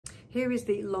Here is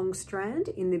the long strand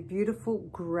in the beautiful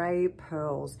grey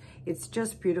pearls. It's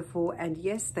just beautiful, and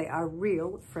yes, they are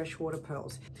real freshwater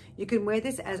pearls. You can wear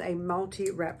this as a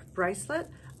multi-wrap bracelet,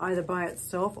 either by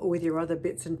itself or with your other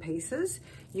bits and pieces.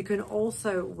 You can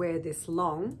also wear this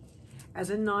long as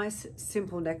a nice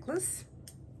simple necklace.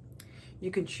 You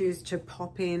can choose to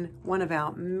pop in one of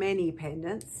our many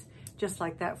pendants, just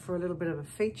like that, for a little bit of a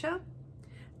feature.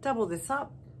 Double this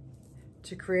up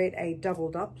to create a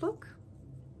doubled up look.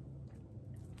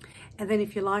 And then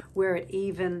if you like, wear it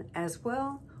even as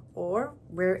well, or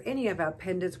wear any of our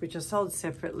pendants which are sold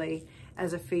separately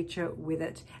as a feature with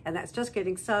it. And that's just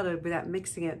getting started without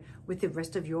mixing it with the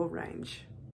rest of your range.